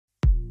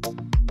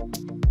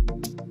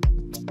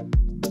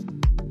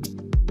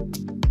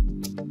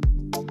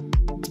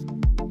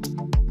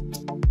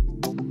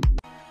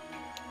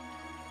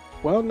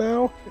Well,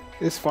 now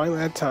it's finally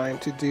that time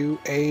to do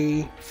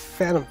a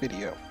Phantom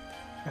video.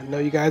 I know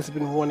you guys have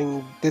been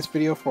wanting this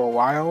video for a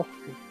while,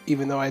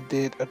 even though I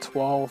did a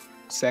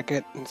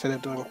 12-second instead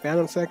of doing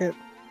Phantom second.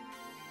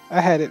 I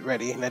had it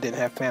ready and I didn't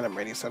have Phantom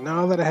ready, so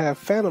now that I have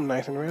Phantom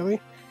nice and ready,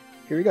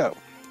 here we go.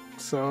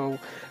 So,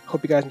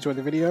 hope you guys enjoyed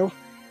the video.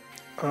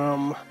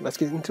 Let's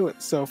get into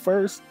it. So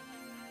first,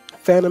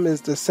 Phantom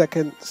is the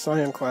second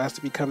Scion Class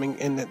to be coming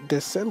in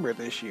December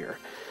this year.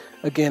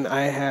 Again,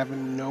 I have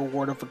no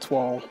word of a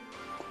 12.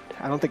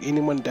 I don't think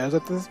anyone does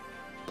at this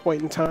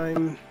point in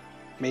time,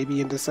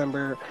 maybe in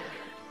December,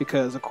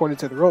 because according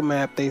to the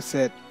roadmap, they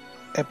said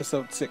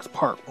episode 6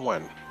 part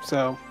 1.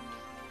 So,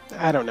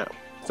 I don't know.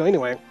 So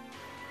anyway,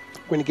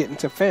 we're going to get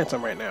into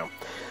Phantom right now.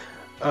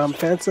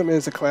 Phantom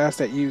is a class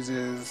that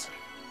uses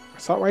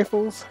assault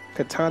rifles,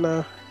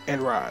 katana,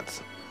 and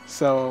rods.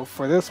 So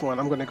for this one,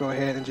 I'm going to go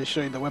ahead and just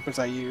show you the weapons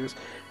I use.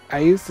 I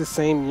use the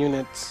same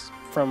units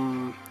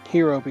from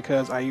Hero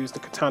because I use the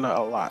katana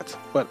a lot,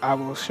 but I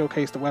will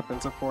showcase the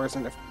weapons, of course,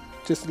 in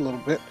just a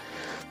little bit.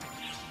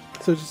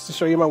 So just to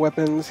show you my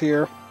weapons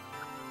here,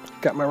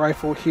 got my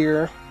rifle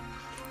here,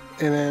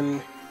 and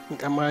then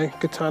got my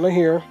katana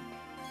here,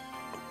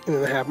 and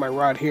then I have my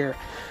rod here.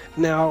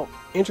 Now,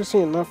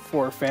 interesting enough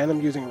for Phantom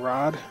using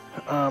rod,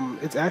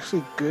 it's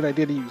actually a good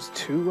idea to use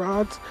 2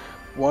 rods.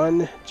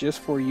 One just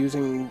for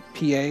using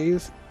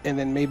PAs, and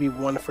then maybe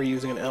one for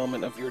using an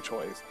element of your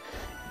choice.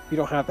 You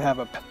don't have to have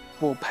a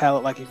full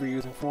palette like if you're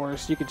using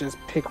Force. You could just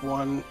pick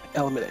one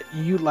element that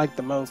you like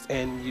the most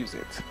and use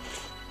it.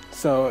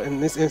 So in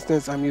this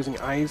instance, I'm using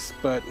ice,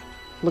 but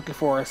looking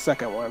for a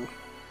second one.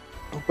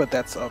 But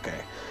that's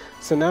okay.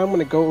 So now I'm going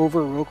to go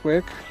over real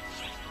quick,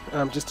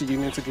 just the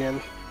units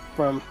again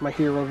from my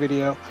Hero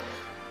video.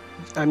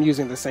 I'm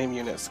using the same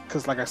units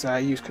because, like I said, I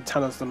use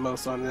katanas the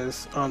most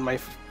on my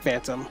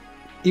Phantom,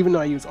 even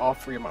though I use all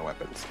 3 of my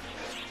weapons.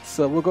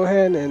 So we'll go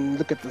ahead and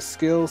look at the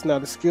skills. Now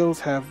the skills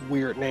have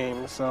weird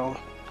names, so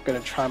I'm going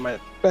to try my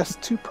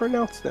best to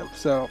pronounce them.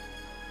 So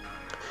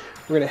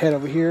we're going to head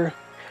over here.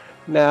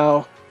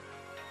 Now,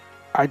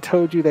 I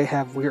told you they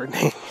have weird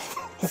names.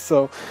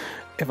 So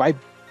if I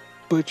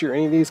butcher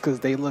any of these because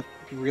they look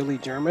really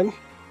German,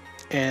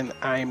 and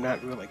I'm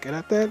not really good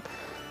at that.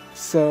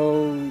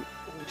 So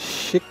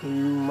Schick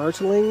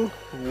Mertling,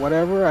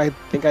 whatever, I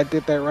think I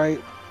did that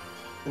right.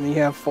 And then you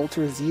have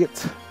Folter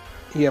Ziet,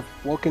 you have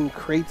Woken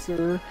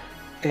Kreitzer,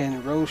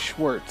 and Rose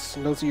Schwartz.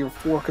 And those are your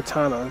 4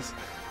 katanas.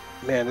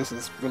 Man, this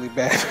is really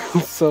bad.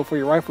 So for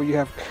your rifle, you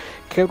have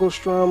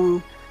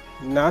Kegelstrom,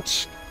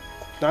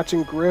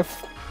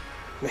 Griff,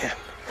 man,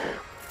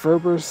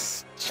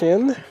 Ferber's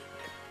Chin,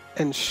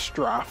 and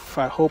Straff.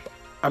 I hope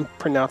I'm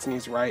pronouncing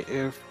these right.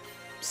 If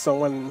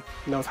someone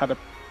knows how to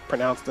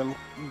pronounce them,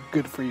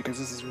 good for you, because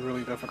this is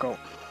really difficult.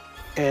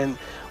 And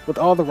with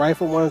all the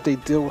rifle ones, they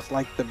deal with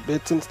like the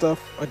bits and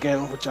stuff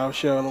again, which I'll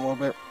show in a little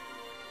bit.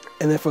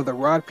 And then for the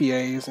rod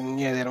PAs, and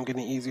yeah, they don't get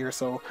any easier.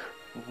 So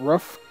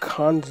Ruff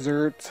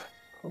Concert,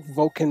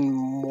 Vulcan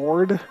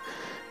Mord,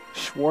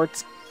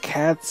 Schwartz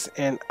Katz,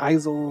 and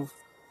Eisel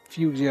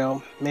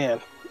Fugiel. Man,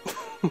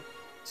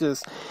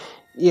 just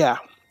yeah,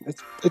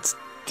 it's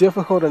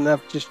difficult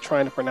enough just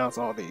trying to pronounce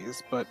all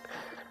these, but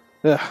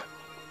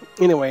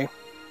anyway,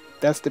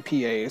 that's the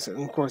PAs,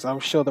 and of course I'll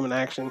show them in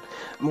action.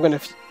 I'm going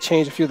to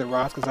change a few of the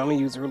rods because I only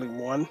use really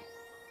 1,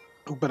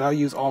 but I'll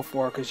use all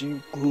 4 because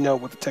you know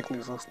what the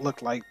techniques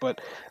look like.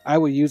 But I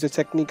will use a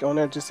technique on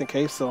there just in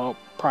case, so I'll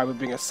probably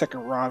bring a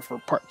second rod for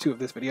part 2 of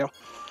this video.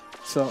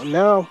 So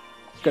now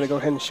I'm going to go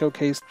ahead and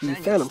showcase the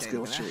Phantom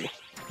skill tree,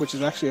 which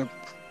is actually a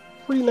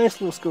pretty nice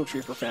little skill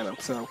tree for Phantom.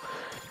 So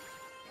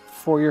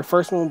for your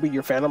first one will be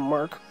your Phantom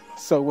Mark.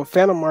 So what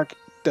Phantom Mark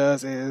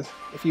does is,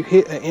 if you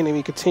hit an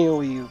enemy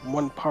continually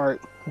one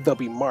part, they'll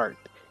be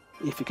marked.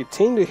 If you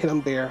continue to hit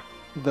them there,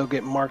 they'll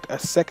get marked a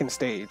second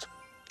stage.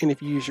 And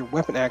if you use your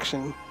weapon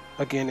action,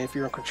 again, if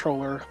you're a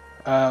controller,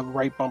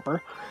 right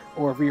bumper,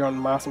 or if you're on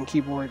mouse and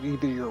keyboard,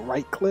 either your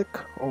right click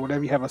or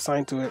whatever you have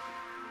assigned to it,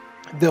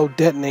 they'll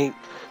detonate,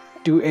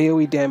 do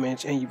AoE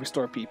damage, and you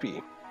restore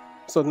PP.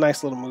 So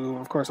nice little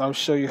move. Of course, I'll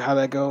show you how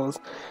that goes.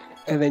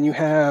 And then you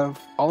have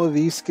all of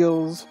these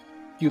skills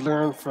you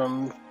learn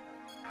from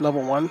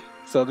level 1,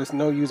 so there's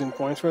no using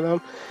points for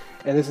them.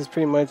 And this is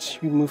pretty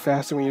much, you move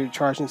faster when you're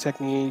charging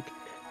technique,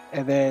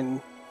 and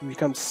then you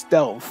become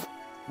stealth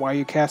while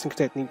you're casting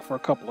technique for a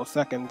couple of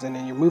seconds, and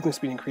then your movement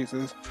speed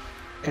increases.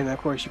 And of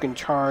course you can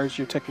charge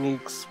your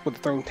techniques with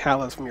throwing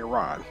talents from your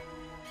rod.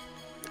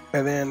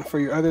 And then for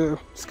your other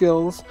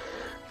skills,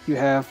 you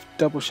have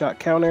double shot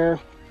counter,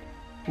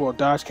 well,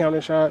 dodge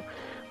counter shot,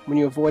 when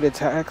you avoid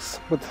attacks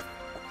with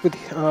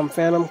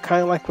Phantom,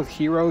 kind of like with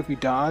Hero if you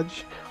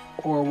dodge,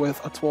 or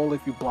with a 12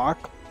 if you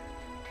block.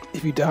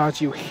 If you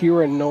dodge, you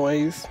hear a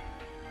noise,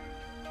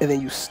 and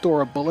then you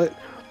store a bullet.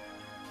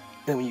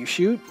 And when you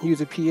shoot, use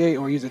a PA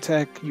or use a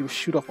tech, you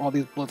shoot off all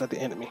these bullets at the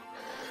enemy.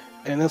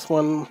 And this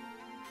one,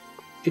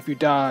 if you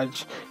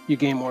dodge, you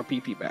gain more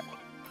PP back.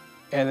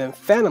 And then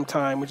Phantom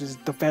Time, which is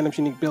the Phantom's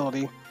unique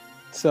ability.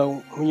 So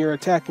when you're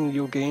attacking,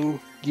 you'll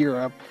gain gear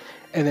up,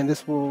 and then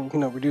this will,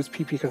 reduce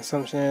PP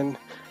consumption,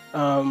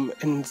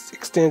 and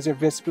extends your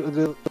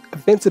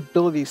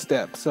invincibility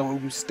step. So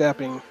when you're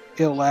stepping,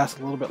 it'll last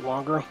a little bit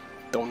longer.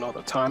 Don't know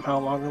the time how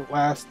long it'll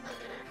last.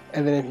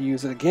 And then if you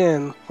use it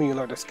again when you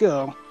learn the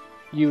skill,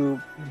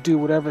 you do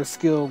whatever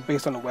skill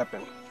based on the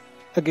weapon.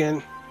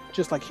 Again,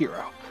 just like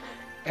Hero.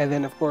 And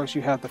then of course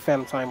you have the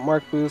Phantom Time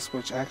Mark Boost,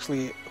 which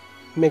actually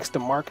makes the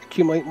mark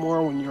accumulate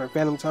more when you're in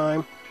Phantom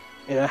Time.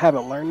 And I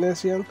haven't learned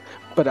this yet,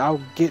 but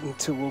I'll get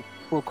into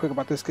real quick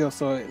about this skill.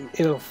 So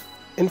it'll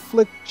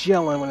inflict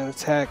gelling when an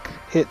attack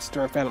hits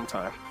during Phantom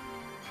Time.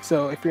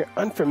 So if you're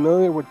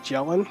unfamiliar with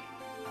gelling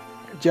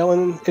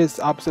is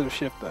the opposite of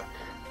Shifter.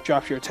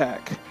 Drops your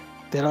attack.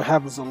 They don't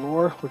have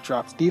Zalor, which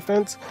drops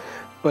defense.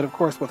 But of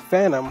course with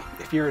Phantom,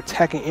 if you're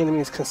attacking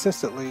enemies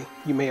consistently,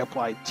 you may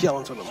apply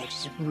gelling to them, which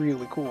is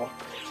really cool.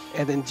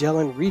 And then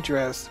gelling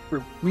redress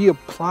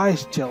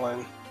reapplies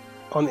gelling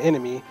on the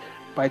enemy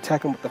by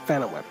attacking with the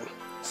Phantom weapon.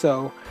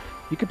 So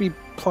you could be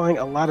applying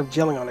a lot of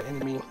gelling on an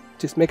enemy,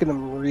 just making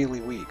them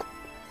really weak.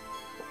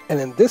 And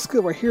then this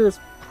skill right here is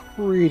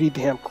pretty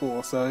damn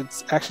cool. So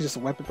it's actually just a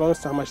weapon bonus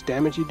to how much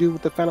damage you do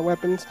with the Phantom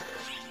weapons,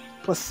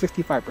 plus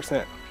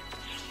 65%.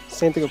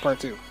 Same thing with part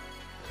 2.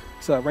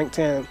 So at rank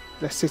 10,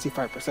 that's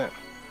 65%.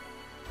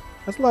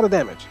 That's a lot of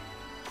damage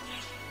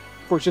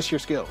for just your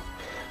skill.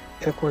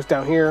 And of course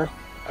down here,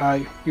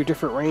 your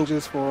different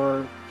ranges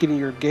for getting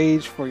your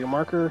gauge for your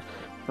marker,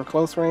 for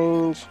close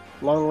range,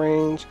 long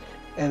range,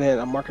 and then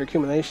a marker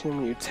accumulation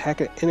when you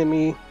attack an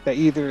enemy that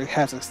either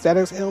has a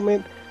status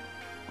ailment,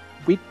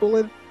 weak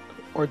bullet,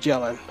 or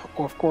gelling.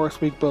 Or of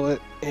course weak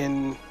bullet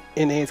in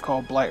NA is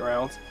called blight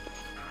rounds.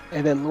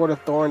 And then Lord of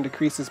Thorn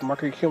decreases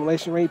marker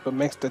accumulation rate but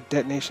makes the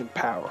detonation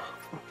power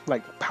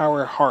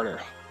harder,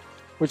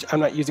 which I'm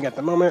not using at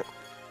the moment.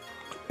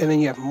 And then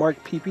you have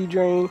Mark PP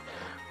Drain,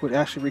 which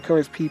actually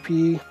recovers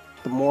PP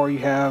the more you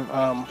have,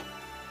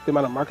 the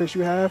amount of markers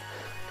you have.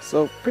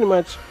 So pretty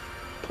much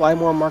apply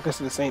more markers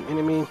to the same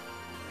enemy,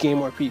 gain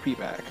more PP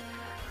back.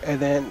 And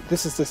then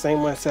this is the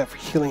same one except for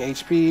healing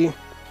HP,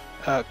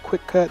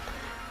 quick cut.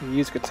 You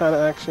use katana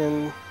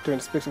action during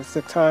a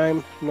specific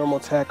time, normal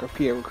attack or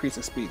PA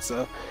increases speed.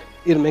 So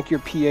it'll make your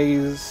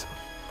PAs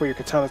for your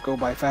katanas go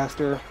by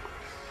faster.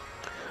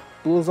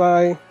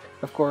 Bullseye,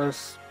 of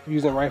course,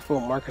 using rifle,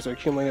 markers are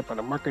accumulated by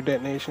the marker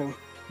detonation,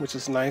 which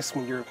is nice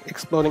when you're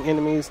exploding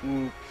enemies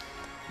and you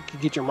can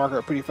get your marker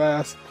up pretty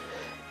fast.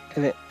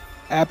 And then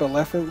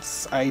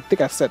Abolethence, I think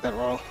I said that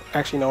wrong.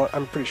 Actually, no,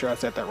 I'm pretty sure I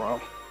said that wrong.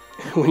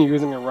 When you're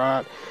using a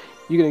rod,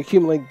 you can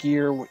accumulate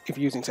gear if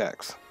you're using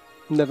tags.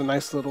 Another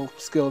nice little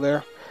skill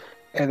there.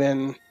 And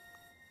then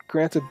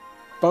granted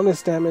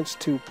bonus damage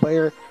to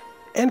player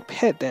and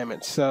pet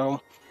damage. So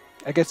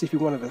I guess if you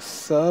wanted to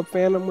sub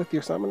Phantom with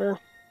your summoner,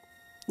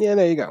 yeah,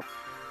 there you go.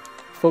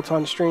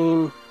 Photon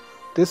Stream.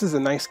 This is a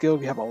nice skill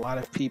if you have a lot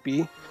of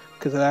PP,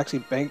 because it'll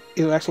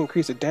actually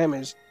increase the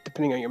damage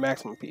depending on your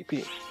maximum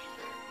PP.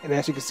 And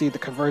as you can see, the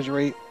conversion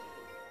rate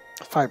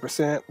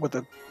 5% with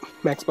a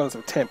max bonus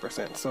of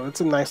 10%. So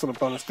it's a nice little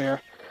bonus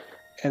there.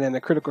 And then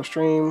the critical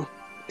stream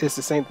is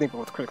the same thing but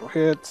with critical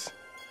hits.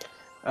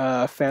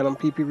 Phantom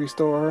PP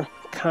restore,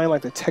 kind of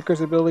like the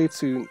Tekker's ability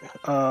to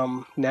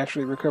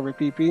naturally recover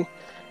PP.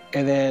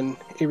 And then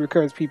it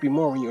recovers PP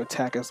more when you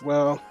attack as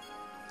well.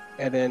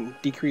 And then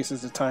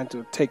decreases the time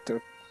to take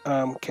to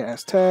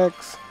cast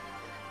tags,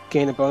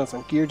 gain a bonus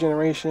on gear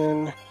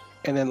generation,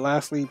 and then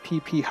lastly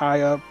PP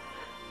high up,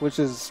 which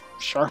is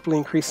sharply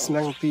increased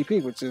snag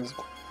PP, which is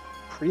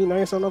pretty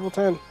nice on level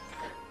 10.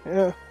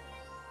 Yeah,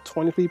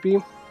 20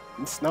 PP,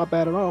 it's not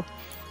bad at all.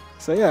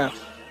 So yeah,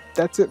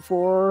 that's it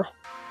for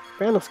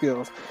Phantom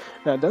skills.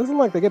 Now it doesn't look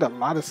like they get a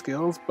lot of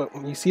skills, but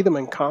when you see them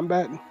in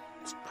combat,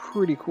 it's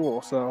pretty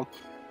cool. So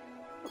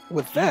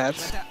with that,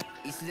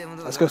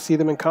 let's go see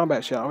them in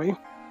combat, shall we?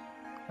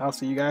 I'll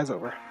see you guys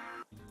over.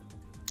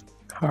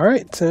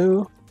 Alright,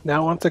 so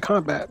now on to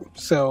combat.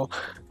 So,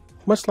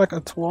 much like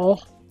a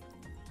Twal,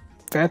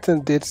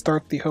 Phantom did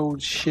start the whole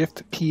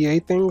shift PA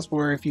things,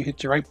 where if you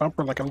hit your right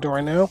bumper like I'm doing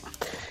right now,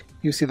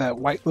 you see that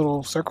white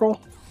little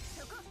circle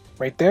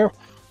right there.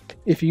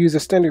 If you use a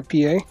standard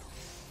PA,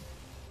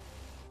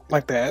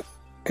 like that,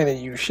 and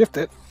then you shift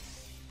it,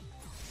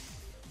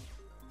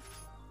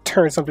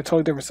 turn something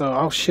totally different. So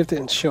I'll shift it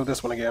and show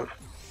this one again.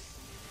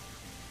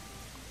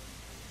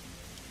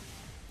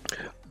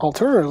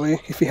 Alternatively,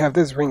 if you have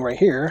this ring right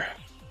here,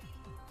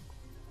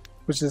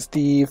 which is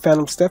the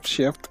Phantom Step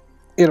Shift,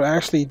 it'll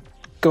actually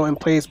go in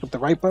place with the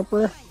right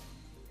bumper.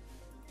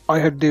 All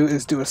you have to do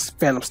is do a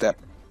Phantom Step.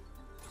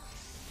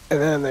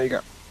 And then there you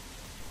go.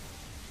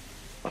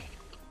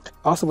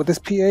 Also with this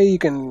PA, you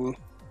can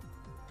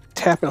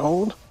tap and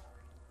hold,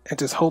 and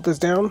just hold this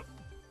down,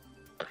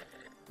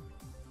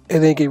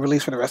 and then you get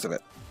released for the rest of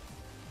it.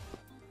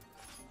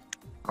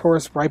 Of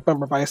course, right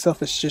bumper by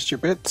itself is just your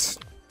bits.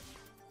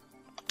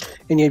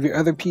 And you have your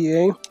other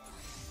PA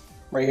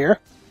right here.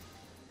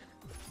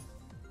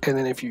 And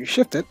then if you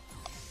shift it,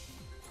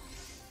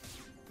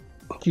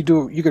 you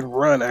could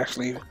run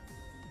actually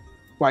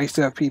while you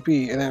still have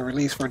PP and then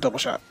release for a double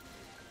shot.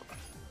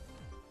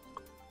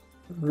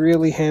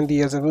 Really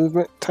handy as a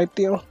movement type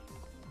deal.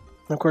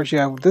 And of course, you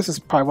have, this is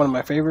probably one of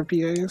my favorite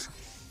PAs.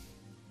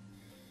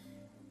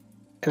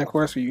 And of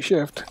course, you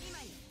shift.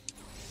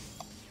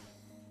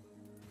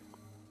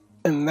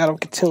 And that'll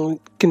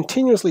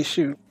continuously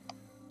shoot.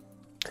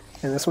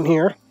 And this one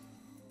here,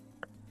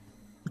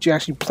 which you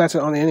actually plant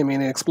it on the enemy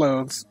and it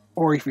explodes.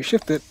 Or if you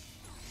shift it,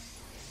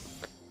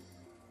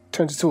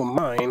 turns into a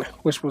mine,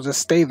 which will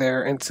just stay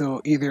there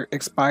until either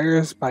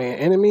expires by an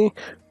enemy,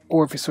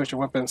 or if you switch your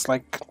weapons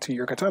like to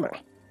your katana.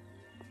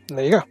 And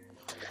there you go.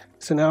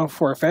 So now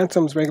for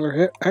Phantom's regular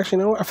hit, actually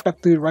no, I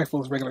forgot to do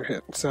Rifle's regular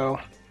hit. So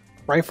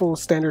Rifle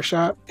standard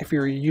shot, if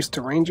you're used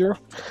to Ranger,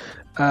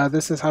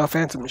 this is how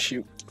Phantoms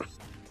shoot.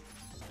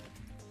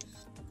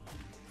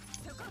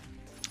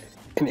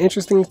 An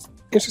interesting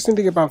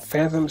thing about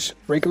Phantom's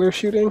regular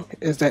shooting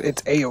is that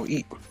it's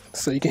AoE.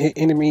 So you can hit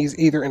enemies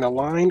either in a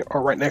line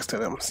or right next to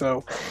them.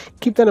 So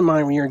keep that in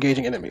mind when you're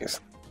engaging enemies.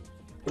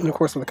 And of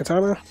course with the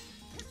katana,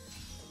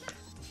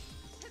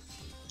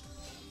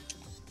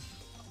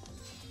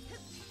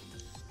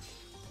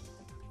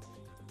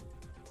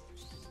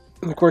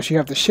 and of course you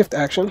have the shift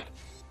action.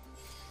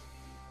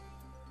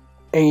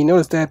 And you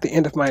notice that at the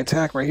end of my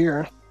attack right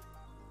here,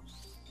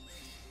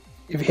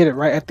 if you hit it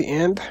right at the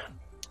end,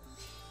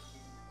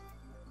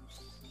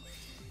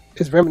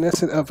 it's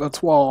reminiscent of a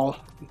Twal.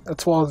 A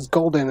Twal is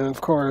golden, and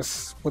of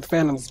course, with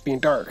Phantoms being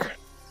dark.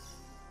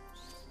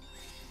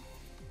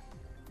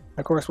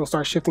 Of course, we'll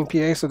start shifting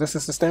PA, so this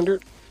is the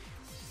standard.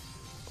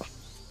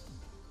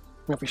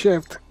 If we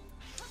shift,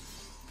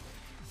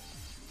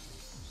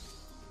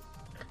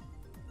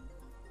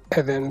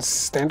 and then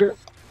standard,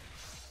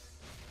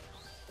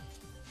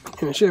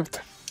 and then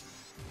shift,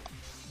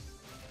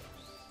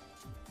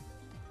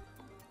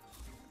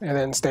 and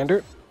then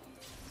standard,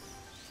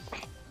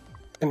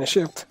 and then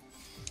shift.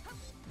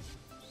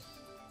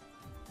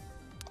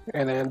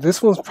 And then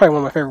this one's probably one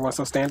of my favorite ones,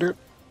 so standard.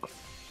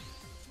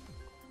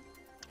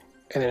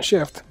 And then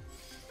shift.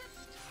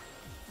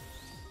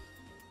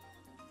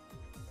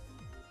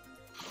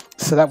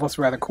 So that was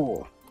rather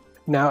cool.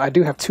 Now I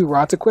do have 2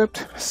 rods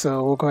equipped,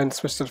 so we'll go ahead and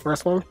switch to the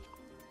first one.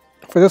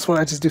 For this one,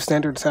 I just do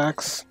standard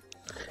attacks.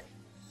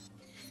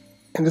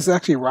 And this is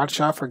actually a rod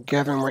shot for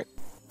gathering more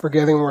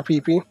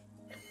PP.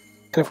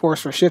 And of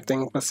course for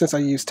shifting, but since I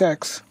use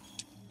text.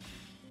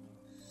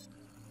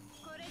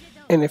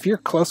 And if you're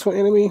close to an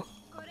enemy,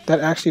 that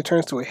actually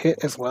turns to a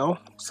hit as well,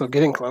 so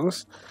getting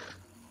close.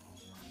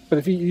 But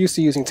if you're used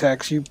to using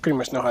text, you pretty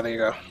much know how they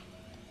go.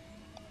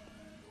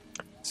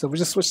 So we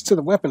just switch to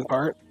the weapon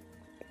part.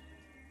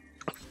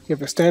 You have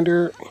your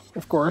standard,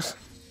 of course.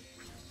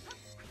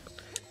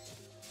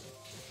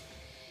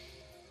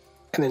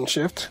 And then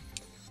shift.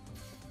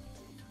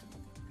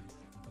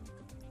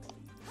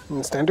 And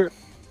then standard.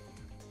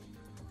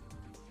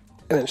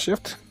 And then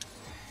shift.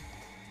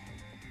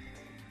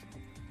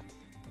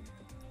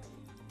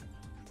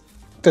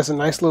 There's a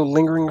nice little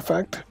lingering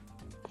effect.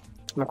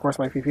 And of course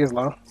my PP is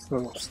low.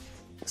 So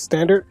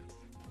standard,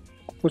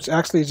 which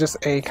actually is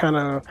just a kind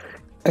of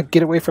a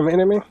get away from an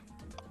enemy.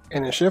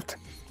 And then shift.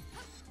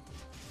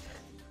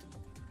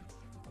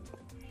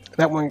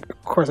 That one,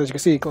 of course, as you can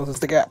see, closes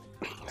the gap.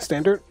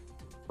 Standard.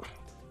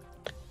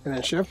 And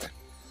then shift.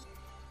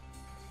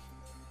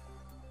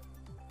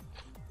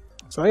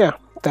 So yeah,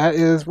 that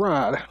is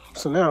rod.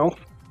 So now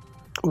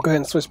we'll go ahead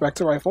and switch back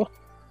to rifle.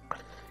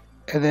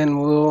 And then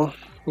we'll,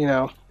 you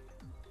know,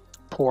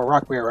 pour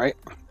rock beer, right?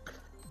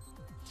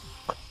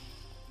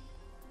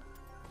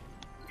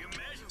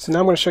 So now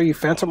I'm going to show you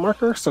Phantom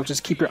marker, so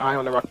just keep your eye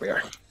on the rock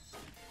bear.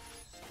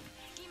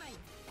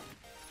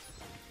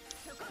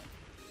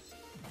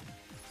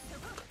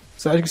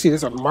 So as you can see,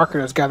 there's a marker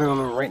that's gathered on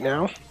them right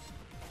now.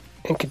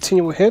 And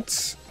continual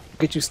hits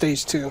get you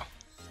stage 2.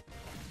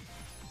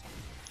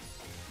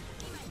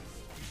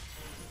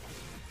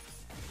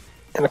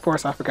 And of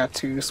course I forgot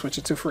to switch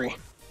it to free.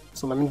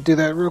 So let me do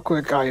that real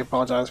quick. I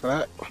apologize for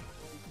that.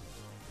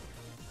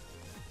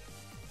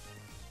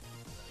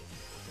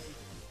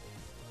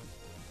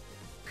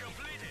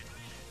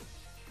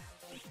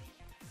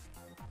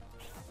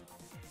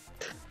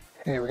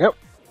 Here we go.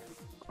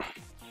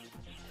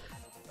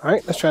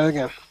 Alright, let's try it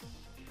again.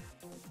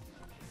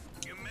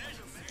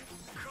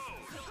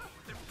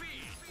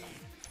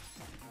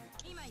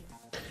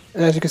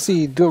 And as you can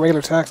see, doing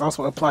regular attacks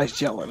also applies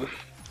gelling.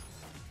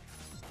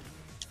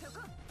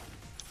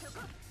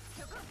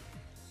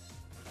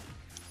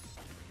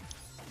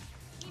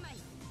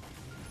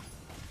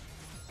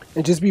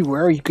 And just be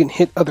wary, you can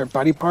hit other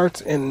body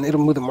parts and it'll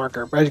move the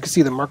marker. But as you can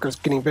see, the marker is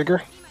getting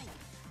bigger.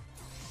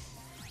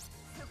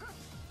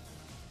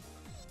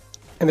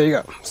 And there you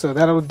go. So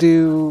that'll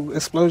do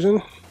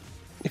explosion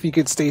if you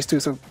get stage 2.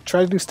 So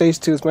try to do stage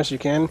 2 as much as you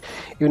can,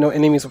 even though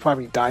enemies will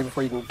probably die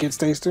before you can get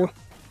stage 2.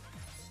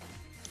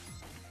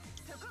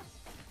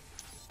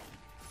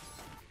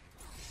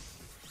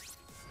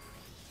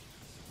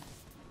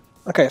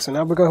 Okay, so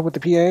now we're going with the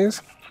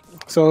PAs.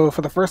 So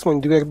for the first one,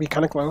 you do have to be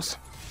kind of close.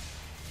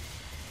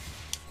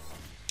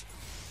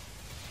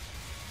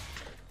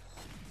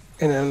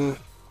 And then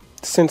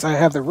since I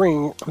have the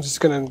ring, I'm just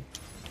going to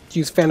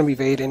use Phantom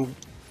Evade and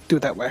do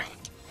it that way.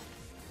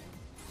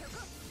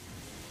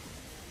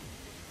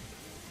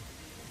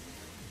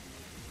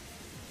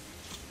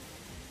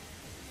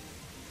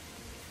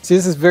 See,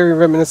 this is very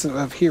reminiscent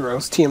of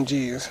Heroes,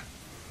 TMGs.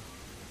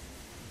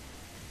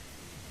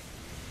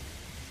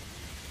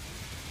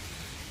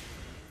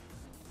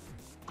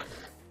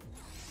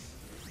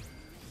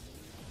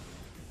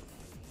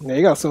 There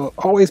you go. So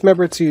always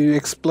remember to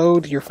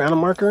explode your Phantom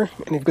marker,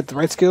 and if you get the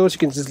right skills, you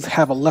can just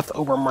have a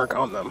leftover mark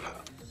on them.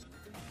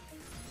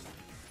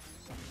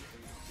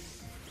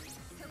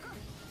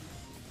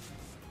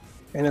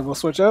 And it will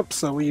switch up,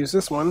 so we use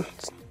this one.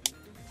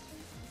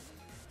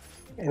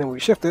 And then we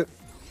shift it.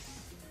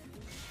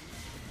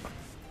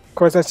 Of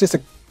course, that's just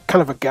a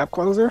kind of a gap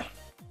closer.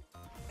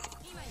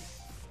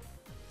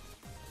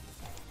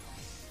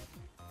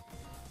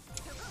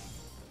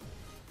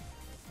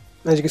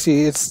 As you can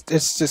see, it's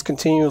just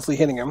continuously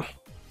hitting him.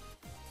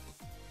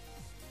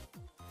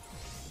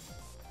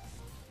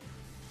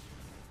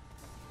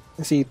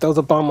 And see, he throws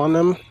a bomb on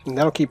them, and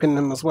that'll keep hitting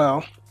them as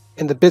well.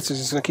 And the bits is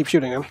just gonna keep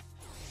shooting him.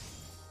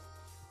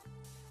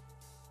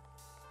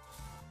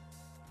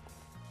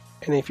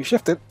 And if you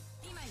shift it,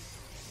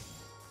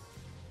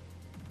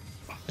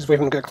 just wait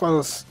for him to get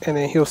close, and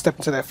then he'll step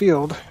into that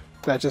field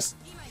that I just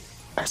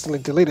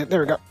accidentally deleted.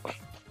 There we go.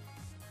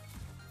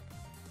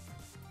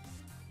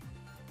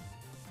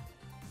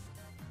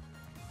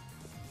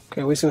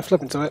 Okay, we're just gonna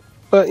flip into it.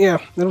 But yeah,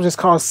 it'll just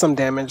cause some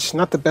damage.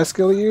 Not the best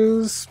skill to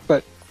use,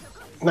 but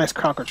nice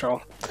crowd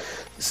control.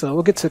 So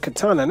we'll get to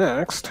Katana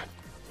next.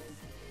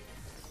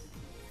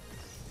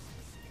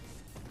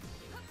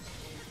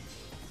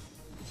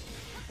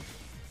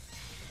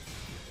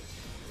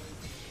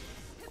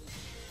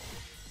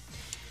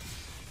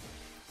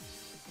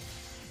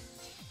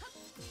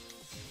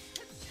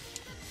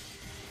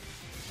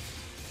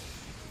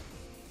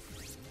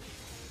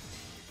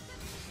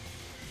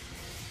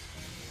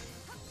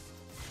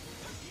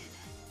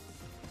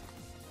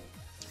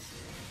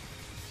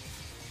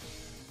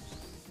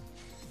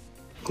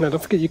 Now don't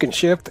forget you can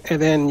shift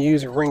and then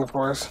use ring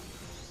force.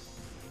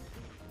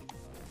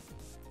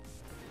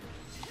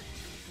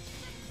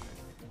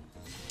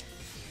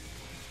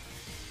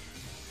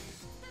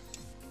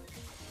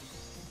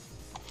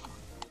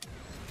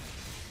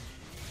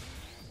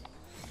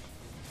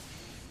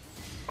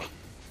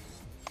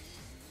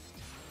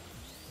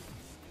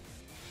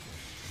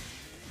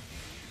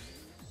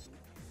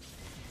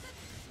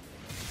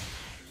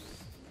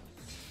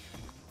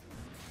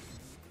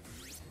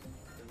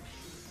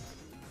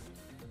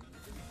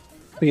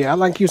 But yeah, I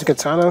like using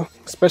Katana,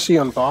 especially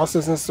on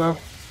bosses and stuff.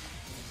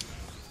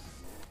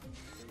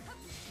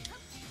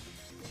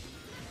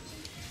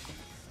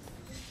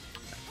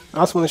 I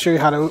also want to show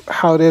you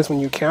how it is when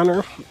you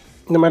counter.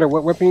 No matter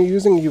what weapon you're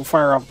using, you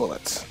fire off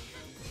bullets.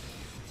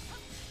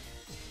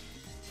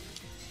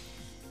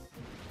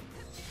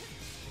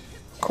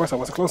 Of course, I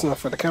wasn't close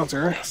enough for the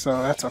counter,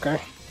 so that's okay.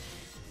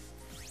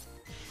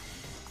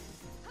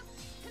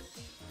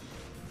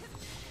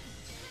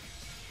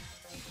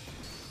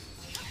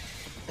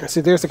 And see,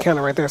 there's the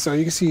counter right there, so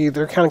you can see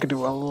their counter can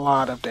do a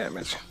lot of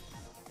damage.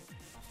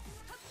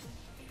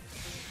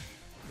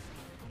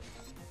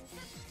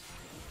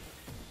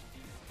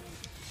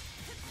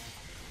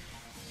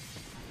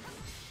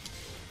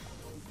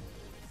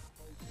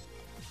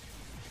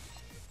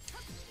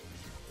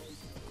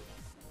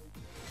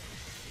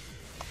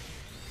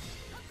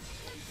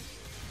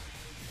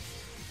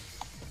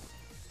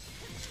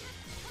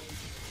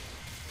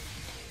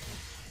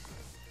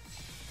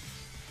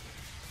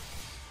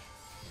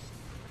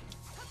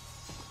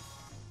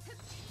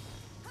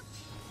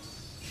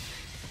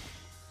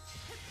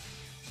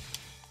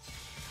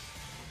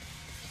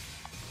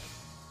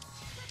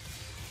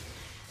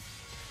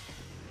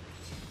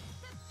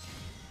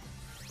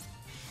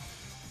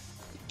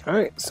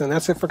 Alright, so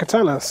that's it for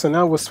Katana. So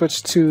now we'll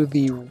switch to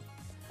the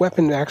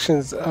weapon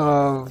actions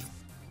of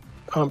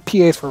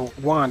PAs for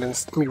Wand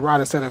and Rod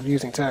instead of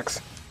using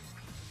text.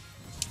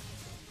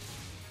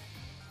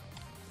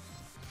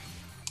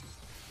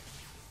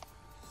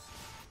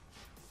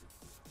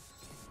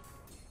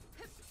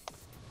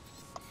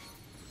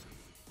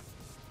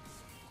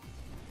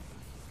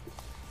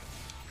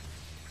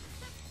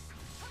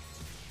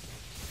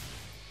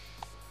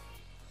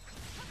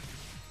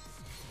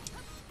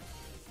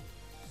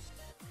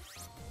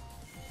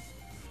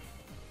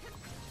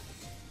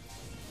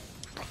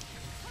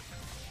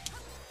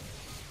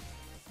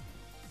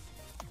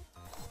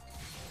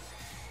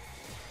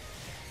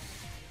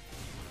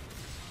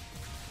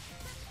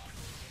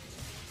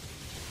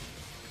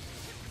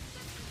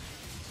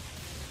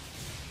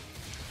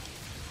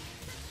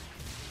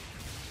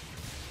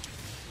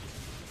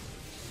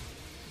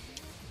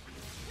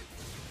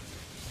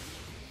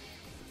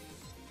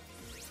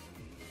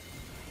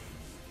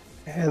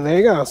 And there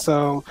you go.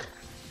 So,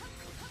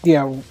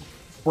 yeah,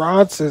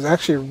 rods is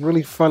actually a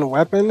really fun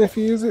weapon if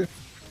you use it,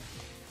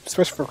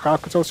 especially for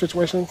crowd control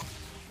situations.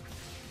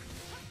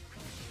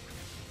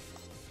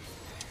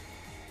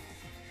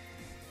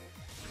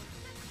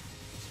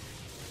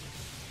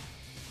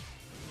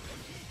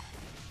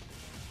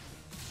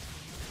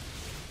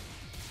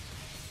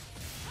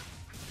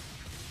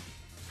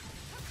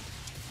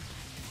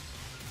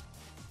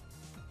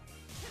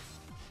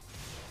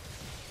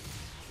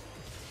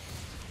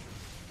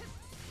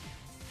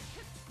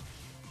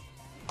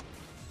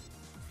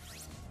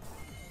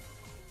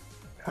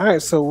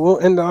 Alright, so we'll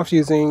end off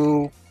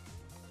using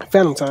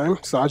Phantom Time,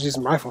 so I'll just use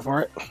my rifle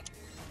for it.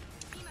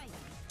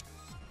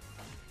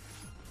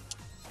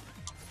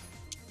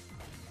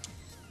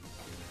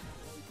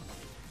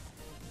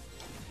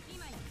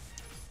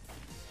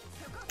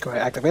 Go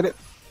ahead, activate it.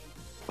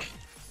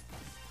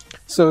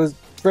 So it's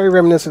very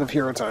reminiscent of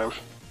Hero Time,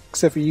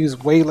 except you use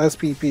way less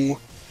PP.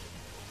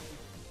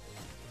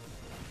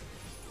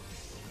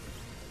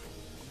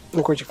 And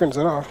of course, you finish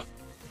it off.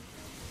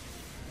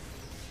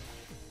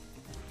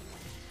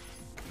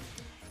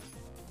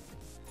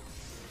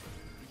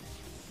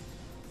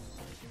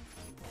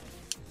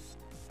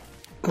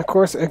 And of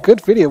course, a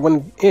good video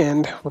wouldn't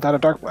end without a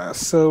Dark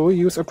Blast, so we'll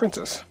use a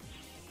Princess.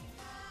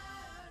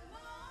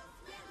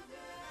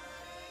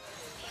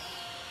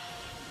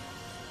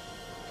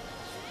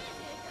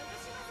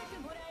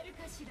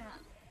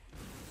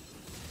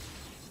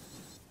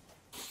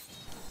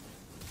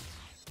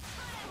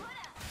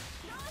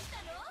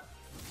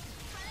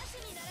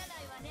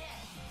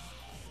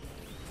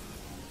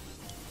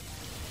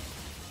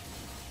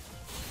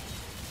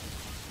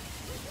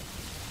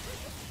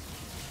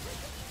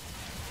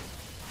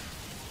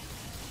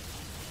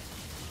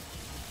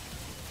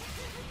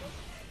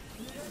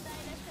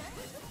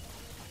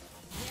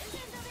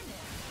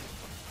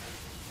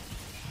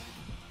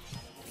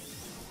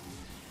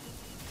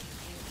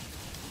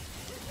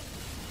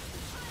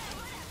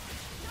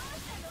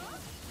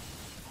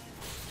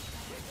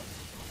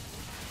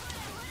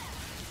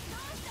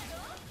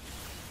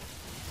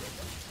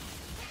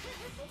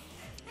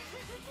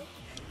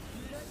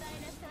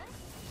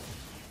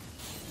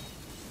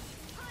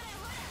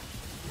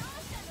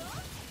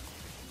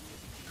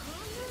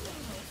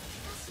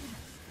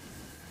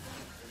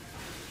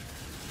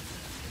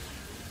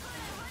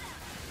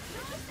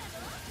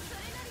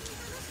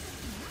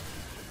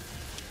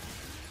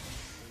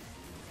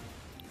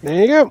 There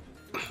you go.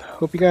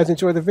 Hope you guys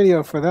enjoyed the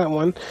video for that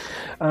one.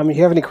 If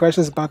you have any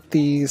questions about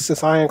the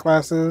Scion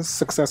classes,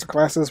 successor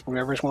classes,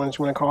 whatever ones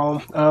you want to call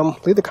them,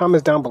 leave the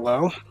comments down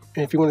below.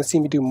 And if you want to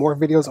see me do more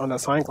videos on the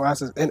Scion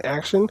classes in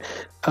action,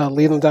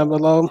 leave them down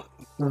below,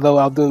 though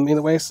I'll do them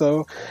anyway.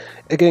 So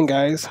again,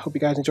 guys, hope you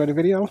guys enjoyed the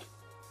video.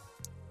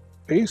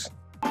 Peace.